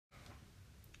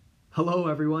Hello,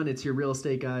 everyone. It's your real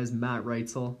estate guys, Matt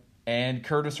Reitzel, And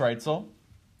Kurtis Reitzel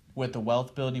with the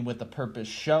Wealth Building with a Purpose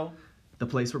show the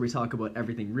place where we talk about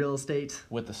everything real estate.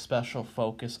 with a special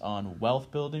focus on wealth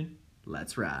building.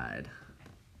 Let's ride.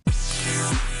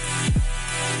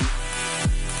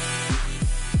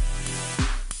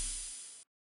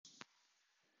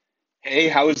 Hey,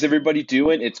 how is everybody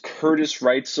doing? It's Kurtis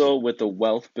Reitzel with the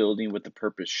Wealth Building with the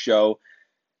Purpose show.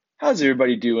 How's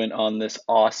everybody doing on this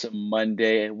awesome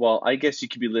Monday? Well, I guess you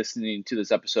could be listening to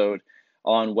this episode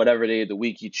on whatever day of the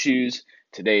week you choose.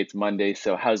 Today it's Monday,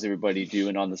 so how's everybody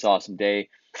doing on this awesome day?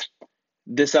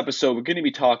 This episode, we're going to be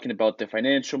talking about the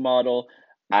financial model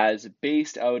as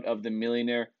based out of The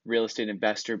Millionaire Real Estate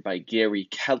Investor by Gary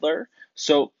Keller.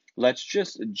 So let's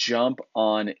just jump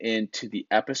on into the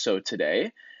episode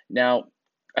today. Now,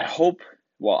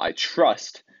 I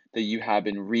trust that you have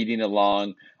been reading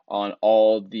along on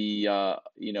all the,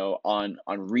 on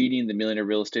reading The Millionaire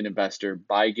Real Estate Investor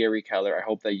by Gary Keller. I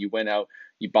hope that you went out,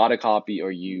 you bought a copy,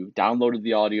 or you downloaded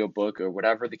the audiobook, or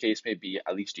whatever the case may be.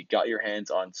 At least you got your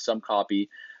hands on some copy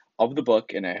of the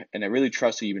book, and I really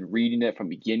trust that you've been reading it from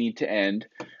beginning to end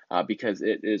because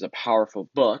it is a powerful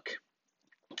book.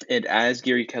 And as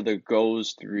Gary Keller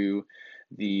goes through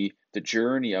the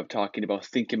journey of talking about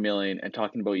Think a Million and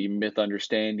talking about your myth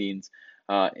understandings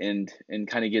and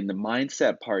kind of getting the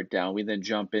mindset part down, we then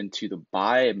jump into the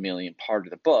Buy a Million part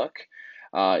of the book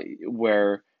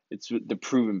where it's the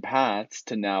proven paths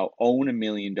to now own $1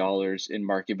 million in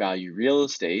market value real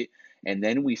estate. And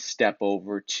then we step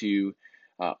over to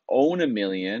own $1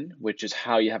 million, which is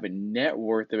how you have a net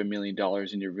worth of $1 million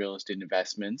in your real estate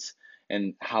investments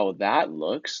and how that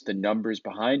looks, the numbers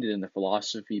behind it and the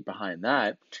philosophy behind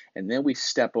that. And then we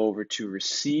step over to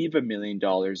receive $1 million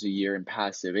a year in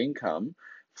passive income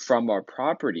from our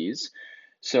properties.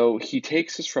 So he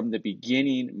takes us from the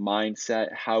beginning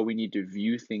mindset, how we need to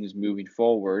view things moving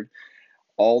forward,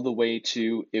 all the way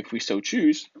to, if we so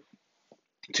choose,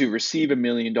 to receive $1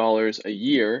 million a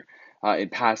year in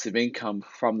passive income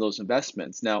from those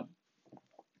investments. Now,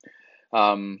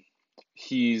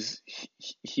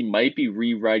 he might be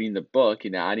rewriting the book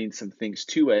and adding some things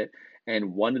to it.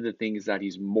 And one of the things that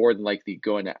he's more than likely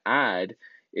going to add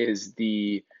is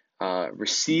the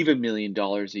receive $1 million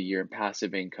a year in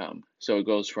passive income. So it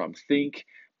goes from think,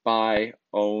 buy,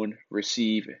 own,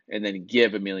 receive, and then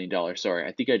give $1 million. Sorry,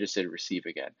 I think I just said receive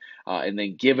again. And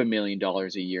then give $1 million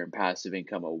a year in passive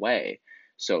income away.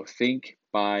 So think,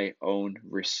 buy, own,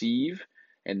 receive,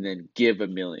 and then give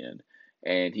 $1 million.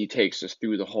 And he takes us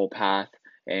through the whole path.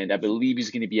 And I believe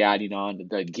he's going to be adding on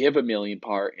the give $1 million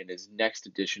part in his next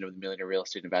edition of the Millionaire Real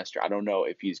Estate Investor. I don't know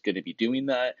if he's going to be doing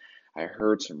that. I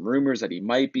heard some rumors that he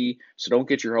might be, so don't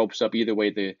get your hopes up. Either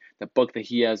way, the book that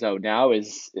he has out now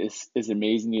is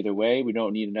amazing either way. We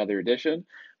don't need another edition,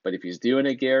 but if he's doing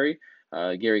it, Gary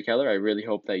Keller, I really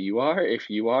hope that you are. If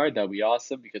you are, that'd be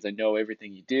awesome because I know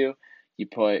everything you do, you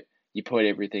put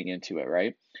everything into it,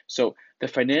 right? So the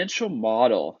financial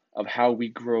model of how we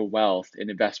grow wealth in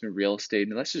investment real estate,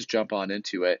 and let's just jump on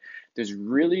into it. There's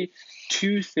really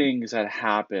two things that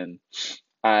happen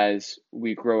as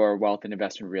we grow our wealth in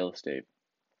investment real estate.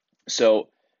 So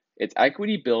it's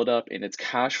equity buildup and it's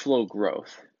cash flow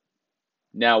growth.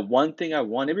 Now, one thing I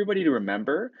want everybody to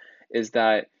remember is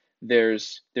that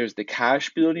there's the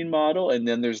cash building model and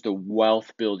then there's the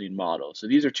wealth building model. So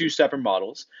these are two separate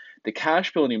models. The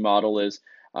cash building model is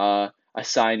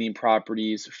assigning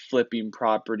properties, flipping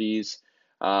properties,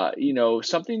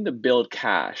 something to build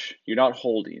cash. You're not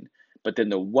holding. But then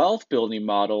the wealth building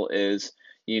model is,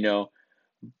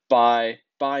 buy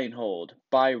and hold,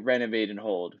 buy, renovate and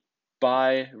hold,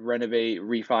 buy, renovate,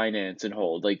 refinance and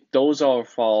hold. Like those all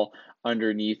fall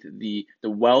underneath the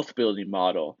wealth building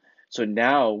model. So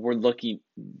now we're looking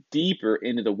deeper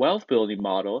into the wealth building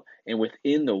model, and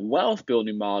within the wealth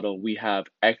building model, we have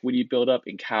equity buildup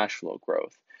and cash flow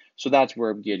growth. So that's where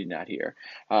I'm getting at here.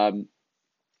 A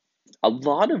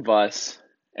lot of us,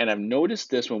 and I've noticed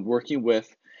this when working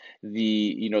with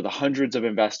the hundreds of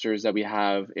investors that we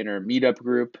have in our meetup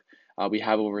group. We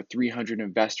have over 300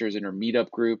 investors in our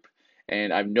meetup group,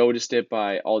 and I've noticed it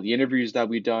by all the interviews that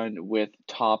we've done with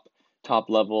top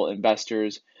level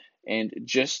investors, and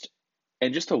just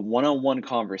the one-on-one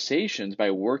conversations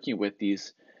by working with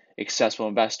these successful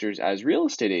investors as real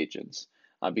estate agents.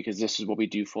 Because this is what we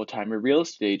do full-time. We're real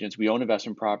estate agents. We own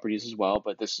investment properties as well,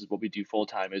 but this is what we do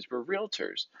full-time is we're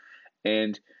realtors.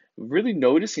 And really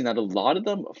noticing that a lot of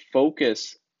them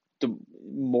focus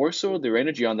more so their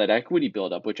energy on that equity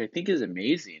buildup, which I think is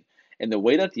amazing. And the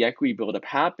way that the equity buildup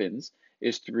happens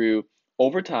is through,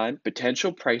 over time,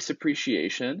 potential price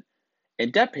appreciation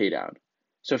and debt pay down.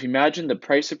 So if you imagine the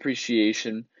price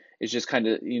appreciation is just kind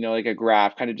of, like a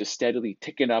graph, kind of just steadily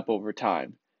ticking up over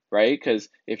time, right? Because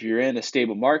if you're in a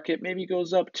stable market, maybe it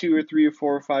goes up 2 or 3 or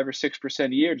 4 or 5 or 6%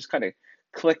 a year, just kind of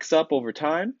clicks up over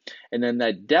time. And then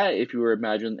that debt, if you were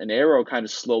imagine an arrow kind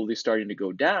of slowly starting to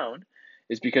go down,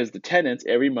 is because the tenants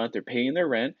every month are paying their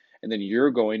rent, and then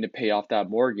you're going to pay off that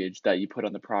mortgage that you put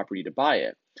on the property to buy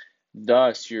it.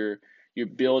 Thus, you're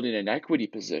building an equity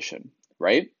position,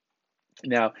 right?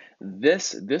 Now,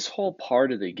 this whole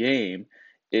part of the game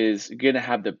is going to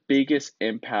have the biggest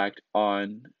impact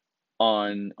on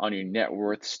your net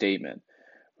worth statement,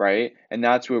 right? And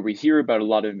that's where we hear about a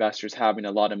lot of investors having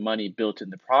a lot of money built in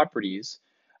the properties,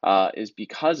 is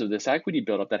because of this equity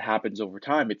buildup that happens over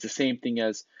time. It's the same thing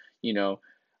as, you know,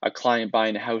 a client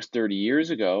buying a house 30 years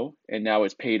ago and now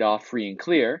it's paid off free and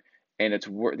clear, and it's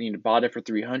worth, bought it for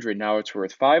 300, now it's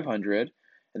worth 500,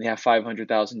 and they have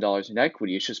 $500,000 in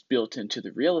equity. It's just built into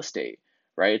the real estate,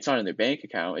 right? It's not in their bank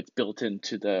account. It's built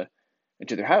into their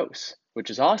house, which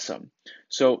is awesome.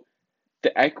 So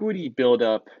the equity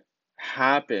buildup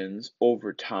happens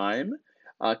over time,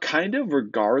 kind of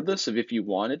regardless of if you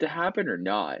want it to happen or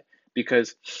not.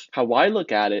 Because how I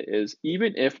look at it is,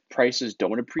 even if prices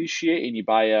don't appreciate and you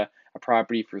buy a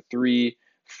property for 3,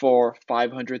 4,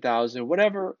 500,000,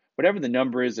 whatever the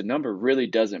number is, the number really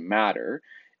doesn't matter.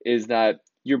 Is that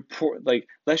you're poor, like,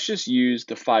 let's just use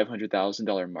the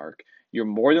 $500,000 mark. You're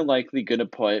more than likely gonna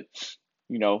put,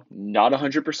 not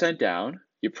 100% down.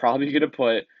 You're probably gonna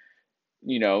put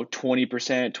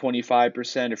 20%,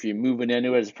 25%. If you're moving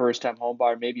into it as a first time home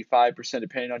buyer, maybe 5%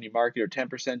 depending on your market, or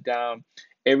 10% down.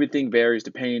 Everything varies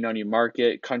depending on your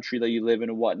market, country that you live in,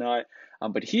 and whatnot.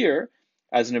 But here,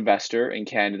 as an investor in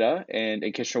Canada and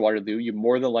in Kitchener-Waterloo, you're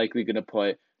more than likely going to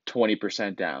put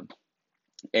 20% down,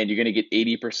 and you're going to get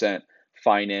 80%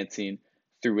 financing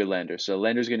through a lender. So a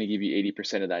lender's going to give you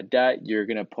 80% of that debt. You're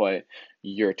going to put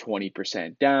your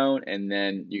 20% down, and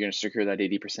then you're going to secure that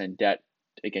 80% debt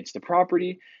against the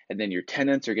property, and then your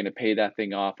tenants are going to pay that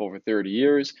thing off over 30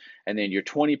 years, and then your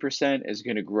 20% is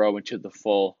going to grow into the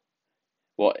full,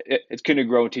 well, it's going to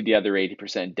grow into the other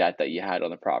 80% debt that you had on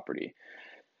the property.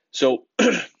 So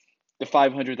the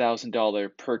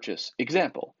 $500,000 purchase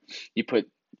example, you put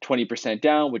 20%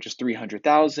 down, which is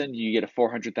 $300,000. You get a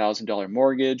 $400,000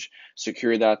 mortgage,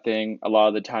 secure that thing. A lot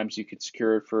of the times you could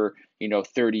secure it for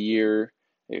 30-year.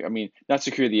 I mean, not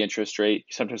secure the interest rate.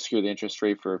 You sometimes secure the interest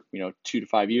rate for 2 to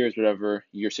 5 years, whatever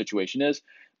your situation is.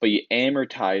 But you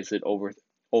amortize it over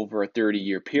a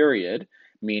 30-year period,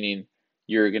 meaning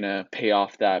you're gonna pay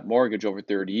off that mortgage over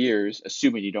 30 years,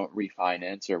 assuming you don't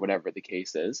refinance or whatever the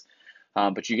case is.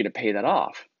 But you're gonna pay that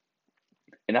off.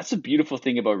 And that's the beautiful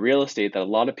thing about real estate that a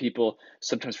lot of people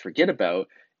sometimes forget about,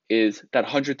 is that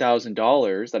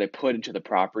 $100,000 that I put into the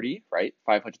property, right?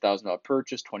 $500,000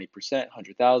 purchase, 20%,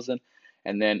 $100,000,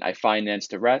 and then I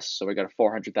financed the rest, so I got a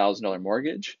 $400,000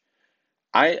 mortgage.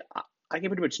 I can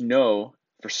pretty much know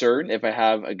for certain if I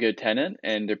have a good tenant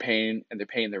and they're paying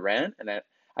the rent, and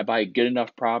I buy a good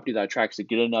enough property that attracts a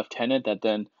good enough tenant that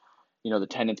then the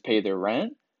tenants pay their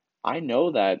rent. I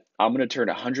know that I'm going to turn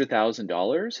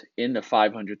 $100,000 into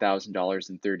 $500,000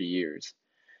 in 30 years.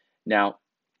 Now,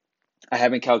 I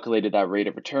haven't calculated that rate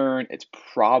of return. It's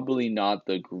probably not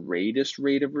the greatest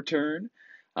rate of return.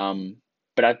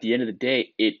 But at the end of the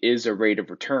day, it is a rate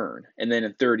of return. And then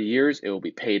in 30 years, it will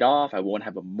be paid off. I won't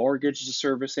have a mortgage to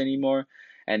service anymore.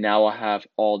 And now I'll have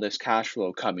all this cash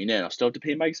flow coming in. I'll still have to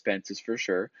pay my expenses for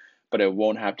sure, but I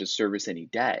won't have to service any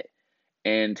debt.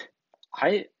 And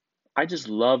I just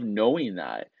love knowing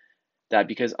that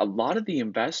because a lot of the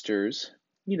investors,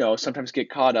 sometimes get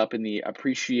caught up in the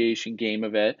appreciation game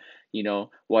of it.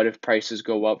 What if prices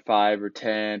go up 5 or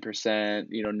 10%,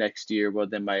 next year? Well,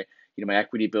 then my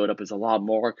equity buildup is a lot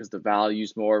more because the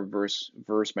value's more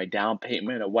versus my down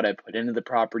payment or what I put into the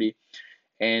property.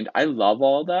 And I love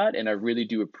all that, and I really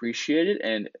do appreciate it.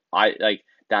 And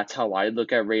that's how I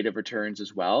look at rate of returns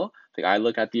as well. Like, I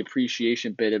look at the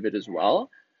appreciation bit of it as well,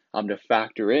 to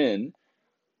factor in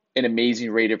an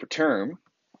amazing rate of return.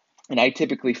 And I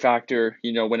typically factor,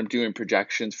 when I'm doing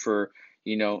projections for,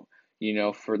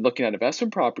 for looking at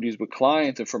investment properties with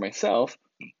clients and for myself,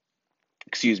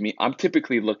 I'm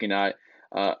typically looking at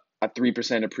a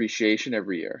 3% appreciation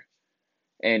every year.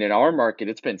 And in our market,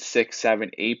 it's been 6,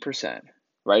 7, 8%,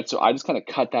 right? So I just kind of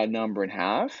cut that number in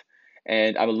half,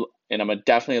 and I'm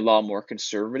definitely a lot more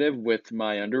conservative with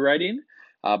my underwriting.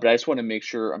 But I just want to make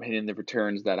sure I'm hitting the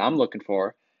returns that I'm looking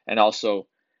for, and also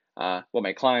what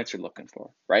my clients are looking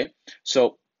for, right?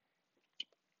 So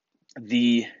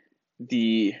the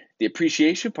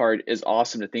appreciation part is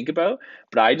awesome to think about,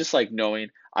 but I just like knowing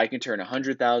I can turn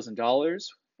 $100,000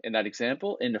 in that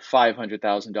example into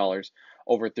 $500,000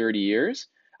 over 30 years.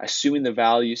 assuming the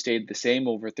value stayed the same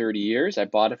over 30 years. I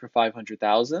bought it for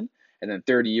 500,000, and then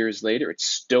 30 years later, it's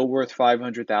still worth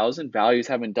 500,000. Values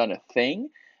haven't done a thing,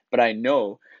 but I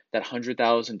know that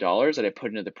 $100,000 that I put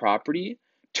into the property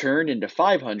turned into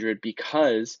 500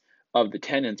 because of the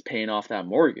tenants paying off that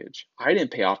mortgage. I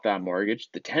didn't pay off that mortgage,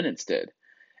 the tenants did.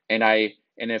 And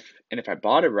if I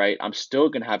bought it right, I'm still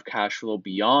going to have cash flow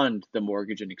beyond the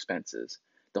mortgage and expenses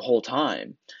the whole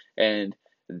time. And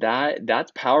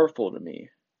that's powerful to me.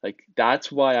 Like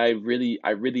that's why I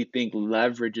really think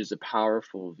leverage is a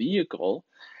powerful vehicle,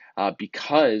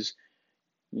 because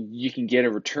you can get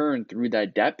a return through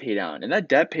that debt pay down, and that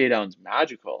debt pay down is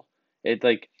magical.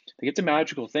 It's a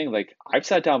magical thing. Like I've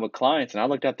sat down with clients and I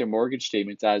looked at their mortgage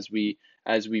statements as we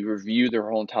review their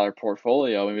whole entire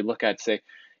portfolio, and we look at, say,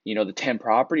 the 10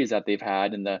 properties that they've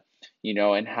had, and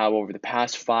and how over the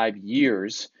past 5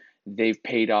 years they've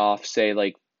paid off, say,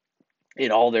 like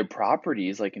in all their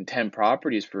properties, like in 10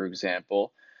 properties, for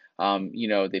example,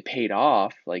 they paid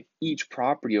off like each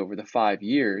property over the 5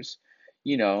 years,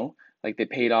 you know, like they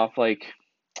paid off like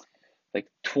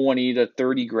 20 to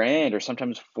 30 grand, or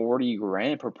sometimes 40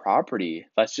 grand per property.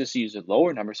 Let's just use a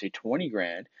lower number, say 20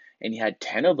 grand, and you had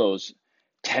 10 of those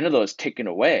taken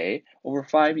away over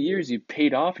 5 years. You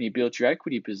paid off and you built your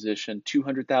equity position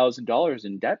 $200,000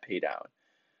 in debt pay down.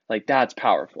 Like that's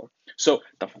powerful. So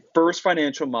the first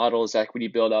financial model is equity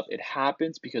buildup. It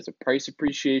happens because of price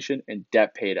appreciation and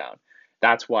debt pay down.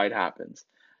 That's why it happens.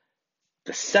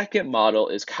 The second model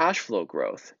is cash flow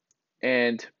growth.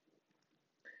 And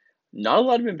not a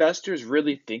lot of investors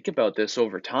really think about this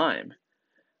over time,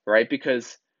 right?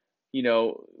 Because we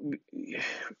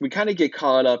kind of get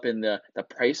caught up in the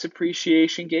price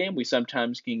appreciation game. We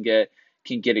sometimes can get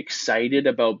excited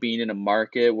about being in a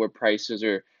market where prices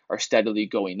are steadily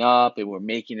going up and we're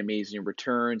making amazing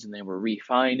returns, and then we're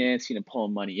refinancing and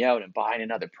pulling money out and buying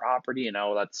another property, and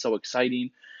oh, that's so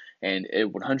exciting. And it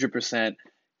 100%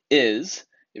 is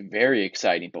very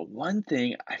exciting. But one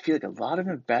thing I feel like a lot of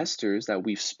investors that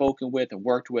we've spoken with and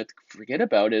worked with forget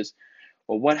about is,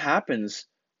 well, what happens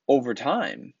over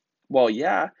time? Well,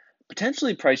 yeah,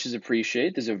 potentially prices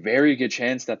appreciate. There's a very good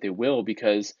chance that they will,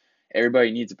 because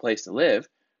everybody needs a place to live.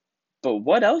 But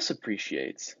what else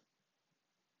appreciates?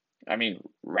 I mean,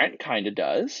 rent kind of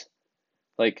does.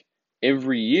 Like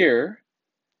every year,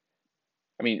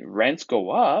 I mean, rents go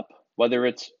up, whether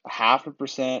it's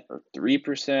 0.5% or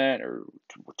 3% or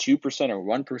 2% or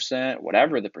 1%,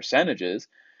 whatever the percentage is.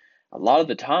 A lot of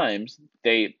the times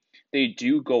they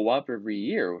do go up every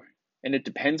year, and it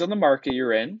depends on the market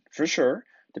you're in, for sure.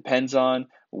 Depends on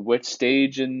which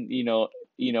stage in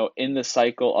in the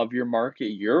cycle of your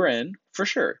market you're in, for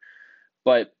sure.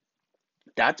 But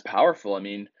that's powerful. I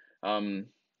mean,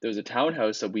 there was a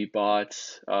townhouse that we bought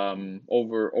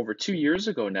over 2 years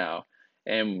ago now,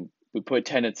 and we put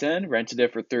tenants in, rented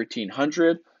it for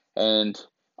 1,300, and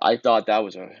I thought that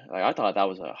was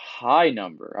a high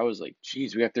number. I was like,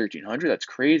 geez, we got 1,300. That's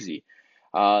crazy.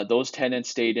 Those tenants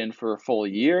stayed in for a full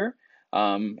year,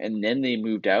 and then they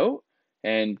moved out,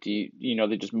 and they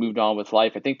just moved on with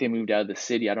life. I think they moved out of the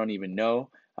city. I don't even know,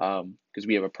 because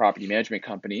we have a property management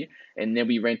company, and then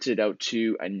we rented it out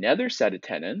to another set of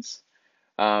tenants.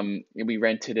 And we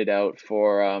rented it out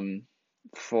for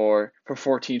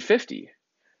 1,450.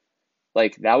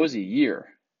 Like that was a year,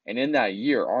 and in that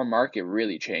year, our market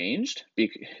really changed.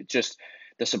 Just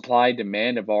the supply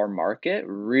demand of our market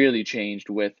really changed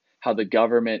with how the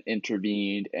government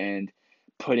intervened and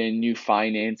put in new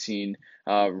financing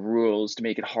rules to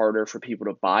make it harder for people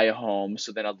to buy a home.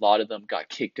 So then a lot of them got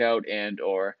kicked out,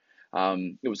 and/or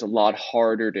it was a lot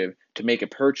harder to make a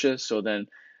purchase. So then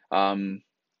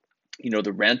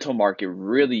the rental market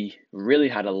really, really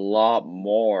had a lot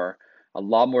more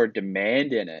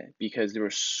demand in it, because there were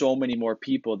so many more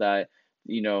people that,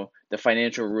 the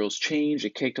financial rules changed.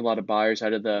 It kicked a lot of buyers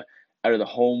out of the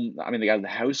home, I mean, out of the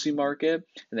housing market,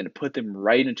 and then it put them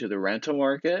right into the rental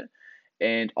market.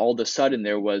 And all of a sudden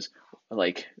there was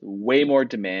like way more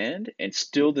demand and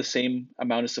still the same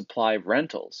amount of supply of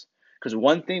rentals. Because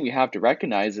one thing we have to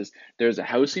recognize is there's a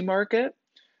housing market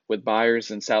with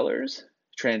buyers and sellers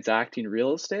transacting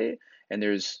real estate, and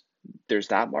there's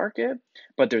that market,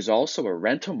 but there's also a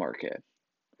rental market,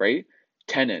 right?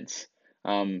 Tenants,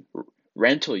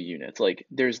 rental units, like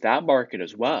there's that market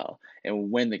as well.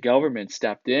 And when the government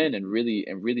stepped in and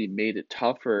really made it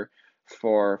tougher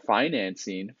for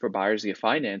financing, for buyers to get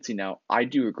financing, now I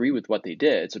do agree with what they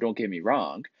did, so don't get me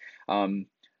wrong,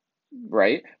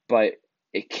 right? But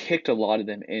it kicked a lot of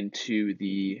them into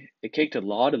the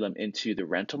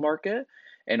rental market,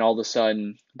 and all of a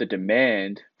sudden the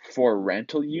demand for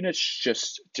rental units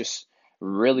just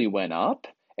really went up,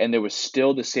 and there was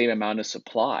still the same amount of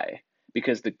supply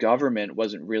because the government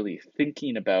wasn't really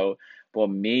thinking about, well,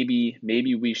 maybe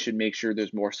we should make sure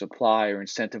there's more supply or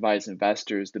incentivize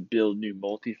investors to build new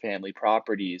multifamily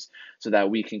properties so that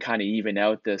we can kind of even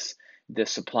out this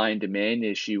supply and demand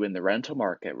issue in the rental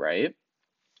market, right?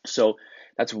 So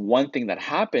that's one thing that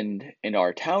happened in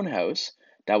our townhouse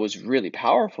that was really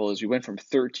powerful is we went from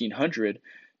 1300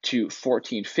 to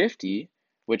 1450,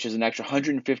 which is an extra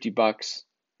 $150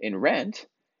 in rent,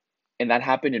 and that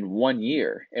happened in 1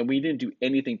 year, and we didn't do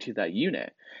anything to that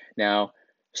unit. Now,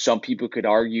 some people could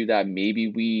argue that maybe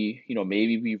we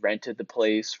rented the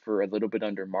place for a little bit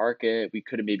under market. We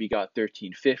could have maybe got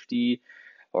 1350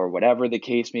 or whatever the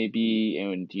case may be,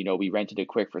 and we rented it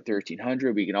quick for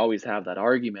 1300. We can always have that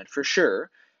argument for sure.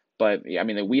 But yeah, I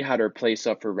mean, like, we had our place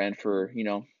up for rent for,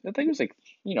 I think it was like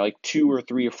 2 or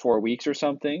 3 or 4 weeks or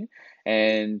something.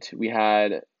 And we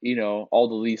had, all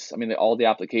the lease, I mean, all the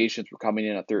applications were coming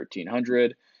in at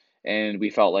 1300, and we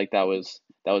felt like that was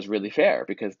really fair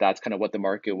because that's kind of what the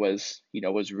market was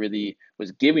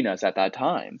giving us at that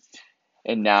time.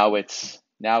 And now it's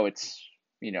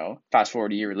fast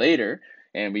forward a year later,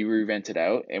 and we re-rent it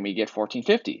out and we get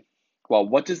 1450. Well,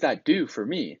 what does that do for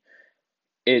me?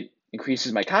 It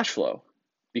increases my cash flow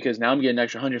because now I'm getting an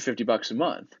extra $150 a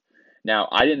month. Now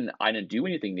I didn't do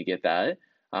anything to get that,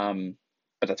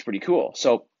 but that's pretty cool.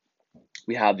 So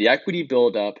we have the equity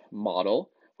buildup model,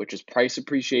 which is price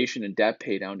appreciation and debt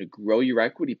pay down to grow your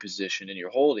equity position in your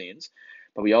holdings.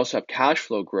 But we also have cash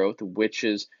flow growth, which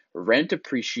is rent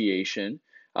appreciation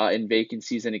in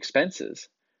vacancies and expenses,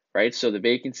 right? So the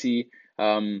vacancy,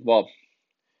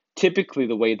 typically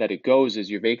the way that it goes is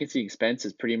your vacancy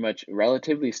expenses pretty much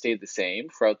relatively stay the same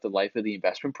throughout the life of the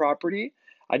investment property.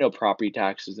 I know property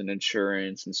taxes and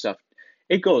insurance and stuff,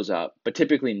 it goes up, but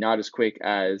typically not as quick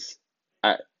as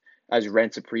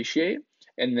rents appreciate.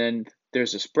 And then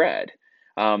there's a spread.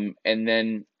 And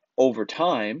then over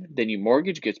time, then your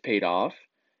mortgage gets paid off,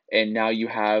 and now you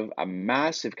have a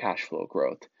massive cash flow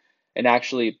growth. And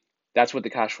actually, that's what the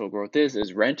cash flow growth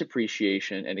is rent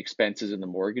appreciation and expenses in the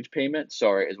mortgage payment.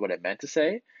 Sorry, is what I meant to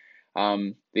say.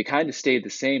 They kind of stayed the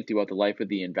same throughout the life of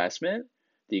the investment,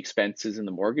 the expenses and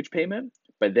the mortgage payment.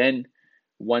 But then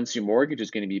once your mortgage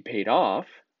is going to be paid off,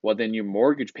 well, then your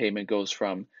mortgage payment goes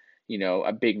from,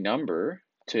 a big number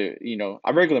to,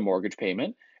 a regular mortgage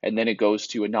payment. And then it goes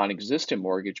to a non-existent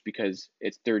mortgage because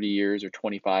it's 30 years or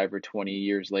 25 or 20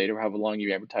 years later, however long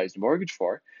you advertised the mortgage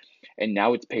for. And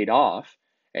now it's paid off.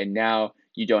 And now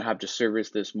you don't have to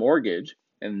service this mortgage.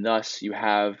 And thus you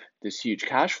have this huge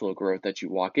cash flow growth that you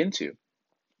walk into.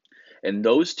 And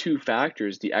those two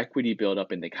factors, the equity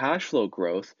buildup and the cash flow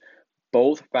growth,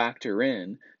 both factor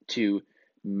in to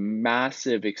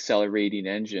massive accelerating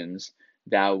engines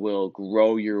that will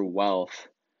grow your wealth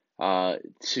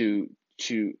to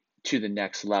the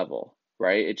next level,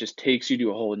 right? It just takes you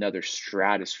to a whole another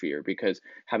stratosphere because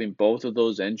having both of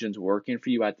those engines working for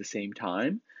you at the same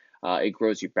time, it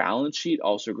grows your balance sheet,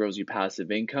 also grows your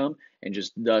passive income, and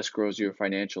just thus grows your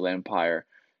financial empire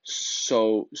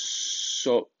so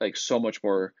much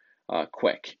more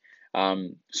quick.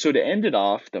 So to end it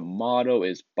off, the motto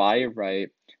is buy it right,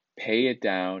 pay it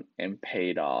down, and pay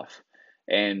it off.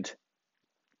 And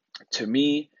to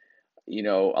me,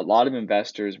 a lot of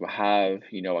investors will have,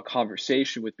 a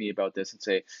conversation with me about this and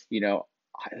say,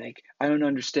 I don't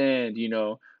understand,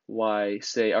 why,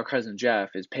 say, our cousin Jeff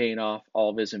is paying off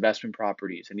all of his investment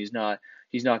properties and he's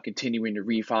not continuing to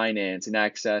refinance and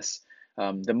access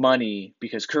the money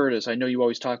because Kurtis, I know you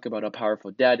always talk about how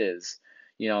powerful debt is.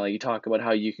 Like you talk about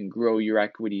how you can grow your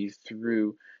equity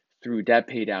through debt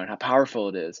pay down, how powerful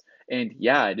it is. And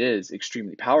yeah, it is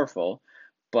extremely powerful,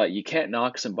 but you can't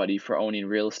knock somebody for owning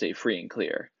real estate free and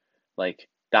clear.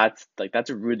 That's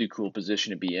a really cool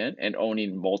position to be in, and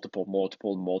owning multiple,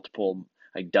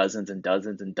 like dozens and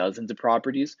dozens and dozens of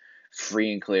properties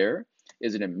free and clear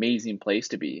is an amazing place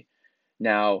to be.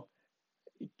 Now,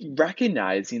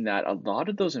 recognizing that a lot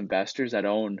of those investors that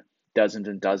own dozens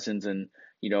and dozens and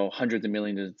hundreds of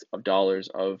millions of dollars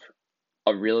of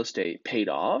real estate paid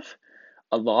off,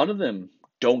 a lot of them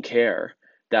don't care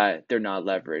that they're not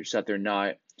leveraged, that they're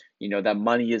not, that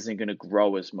money isn't going to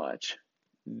grow as much,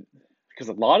 because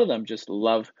a lot of them just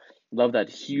love that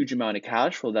huge amount of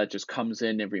cash flow that just comes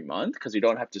in every month because you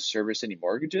don't have to service any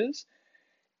mortgages.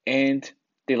 And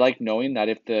they like knowing that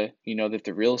if the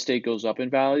real estate goes up in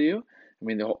value, I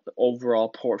mean, the overall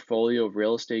portfolio of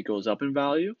real estate goes up in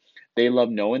value, they love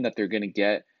knowing that they're going to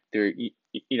get they're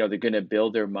going to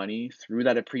build their money through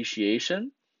that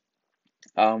appreciation.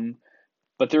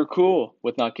 But they're cool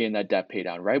with not getting that debt pay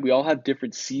down, right? We all have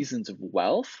different seasons of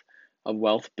wealth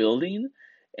building,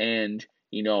 and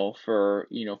for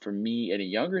me at a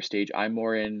younger stage, I'm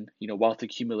more in, wealth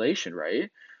accumulation, right?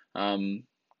 Um,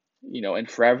 and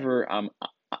forever,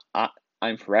 I,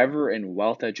 I'm forever in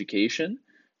wealth education,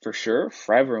 for sure,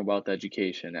 forever in wealth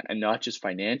education, and not just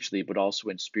financially, but also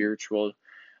in spiritual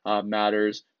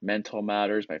matters, mental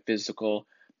matters, my physical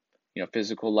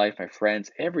life, my friends,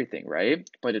 everything, right?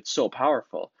 But it's so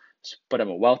powerful. But I'm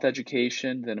a wealth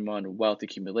education, then I'm on wealth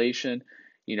accumulation,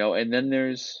 and then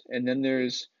there's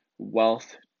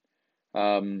wealth.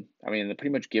 I mean, they're pretty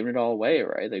much giving it all away,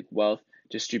 right? Like wealth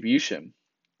distribution,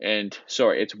 and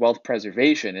sorry, it's wealth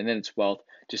preservation, and then it's wealth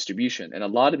distribution. And a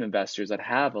lot of investors that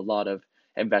have a lot of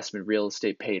investment real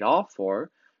estate paid off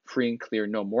for, free and clear,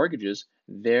 no mortgages,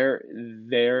 they're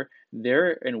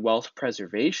in wealth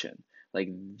preservation. Like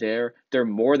they're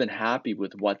more than happy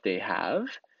with what they have,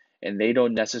 and they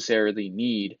don't necessarily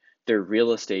need their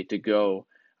real estate to grow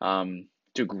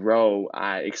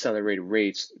at accelerated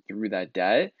rates through that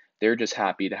debt. They're just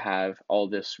happy to have all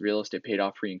this real estate paid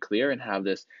off free and clear and have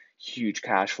this huge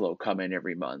cash flow come in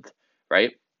every month,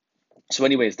 right? So,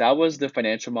 anyways, that was the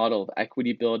financial model of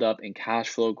equity buildup and cash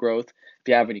flow growth. If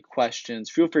you have any questions,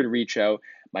 feel free to reach out.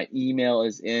 My email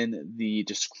is in the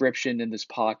description in this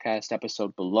podcast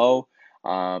episode below.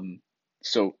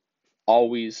 So,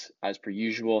 always, as per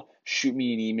usual, shoot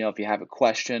me an email if you have a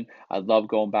question. I love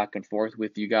going back and forth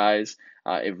with you guys.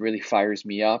 It really fires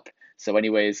me up. So,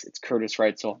 anyways, it's Kurtis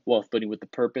Reitzel, Wealth Building with the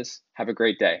Purpose. Have a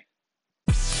great day.